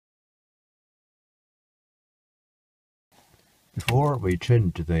Before we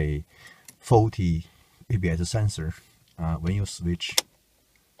change the faulty ABS sensor, when you switch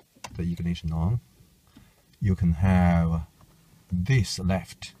the ignition on, you can have this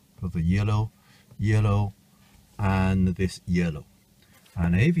left of the yellow, and this yellow.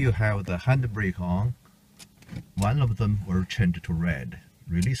 And if you have the handbrake on, one of them will change to red.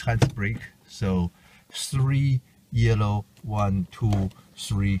 Release handbrake, so 3 yellow, 1, 2,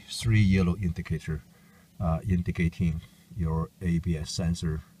 3 yellow indicator indicating your ABS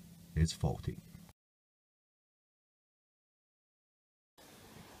sensor is faulty.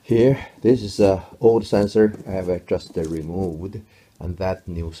 Here, this is an old sensor I have just removed, and that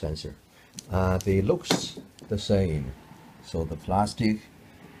new sensor. They looks the same, so the plastic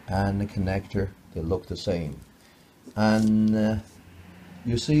and the connector, they look the same. And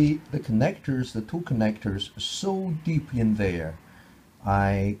you see the connectors, the two connectors, so deep in there,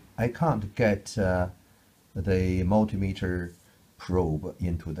 I can't get the multimeter probe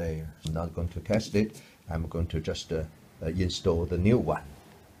into there. I'm not going to test it. I'm going to just install the new one.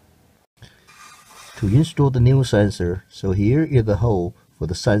 To install the new sensor, so here is the hole for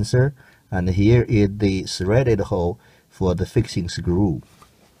the sensor, and here is the threaded hole for the fixing screw.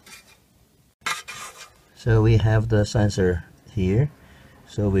 So we have the sensor here.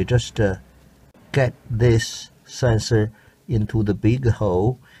 So we just get this sensor into the big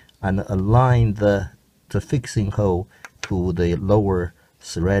hole and align the fixing hole to the lower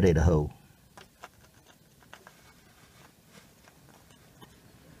threaded hole.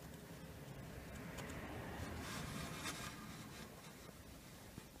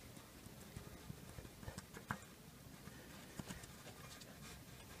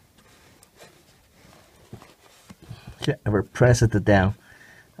 Okay, I will press it down,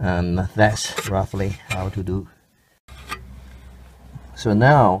 and that's roughly how to do. So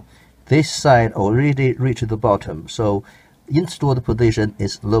now this side already reached the bottom, so installed position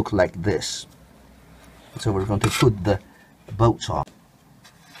is look like this. So we're going to put the bolts on.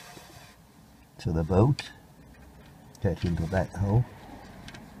 So the bolt get into that hole.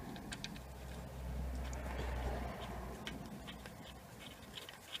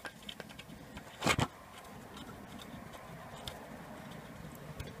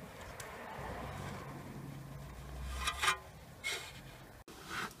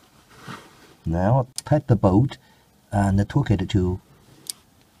 Now tighten the bolt and torque it to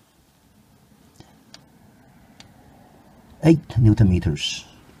 8 Newton meters.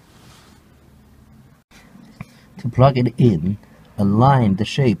 To plug it in, align the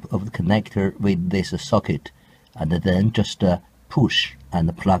shape of the connector with this socket, and then just push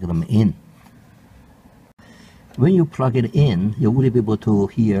and plug them in. When you plug it in, you will be able to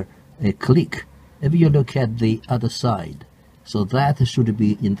hear a click if you look at the other side. So that should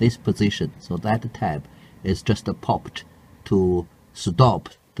be in this position. So that tab is just popped to stop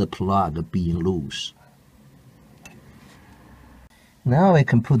the plug being loose. Now I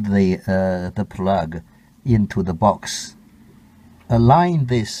can put the plug into the box. Align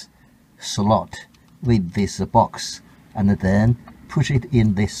this slot with this box, and then push it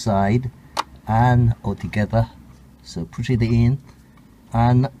in this side and all together. So push it in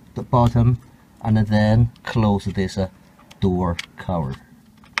and the bottom, and then close this door cover.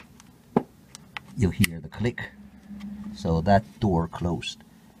 You hear the click, so that door closed.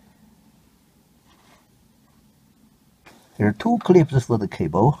 There are 2 clips for the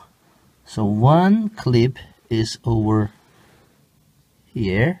cable. So one clip is over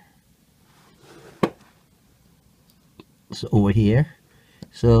here, so over here.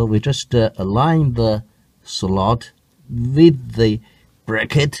 So we just align the slot with the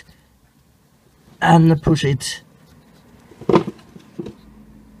bracket and push it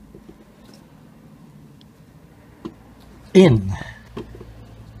in.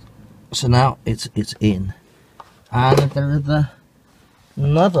 So now it's in. And there is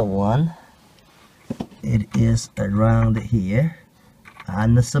another one. It is around here,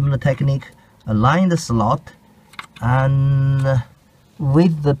 and a similar technique. Align the slot and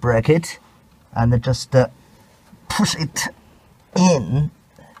with the bracket, and just push it in.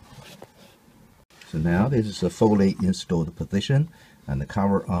 So now this is a fully installed position, and the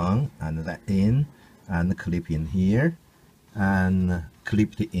cover on, and that in, and the clip in here, and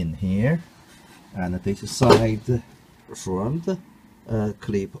clipped in here, and this side front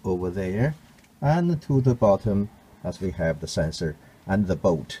clip over there, and to the bottom as we have the sensor and the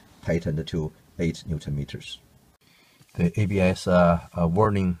bolt tightened to 8 Newton meters. The ABS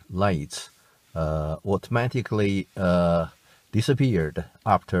warning lights automatically disappeared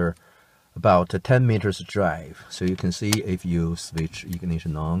after about 10 meters drive. So you can see if you switch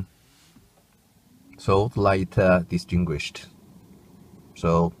ignition on. So the light distinguished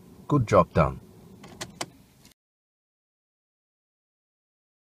So good job done.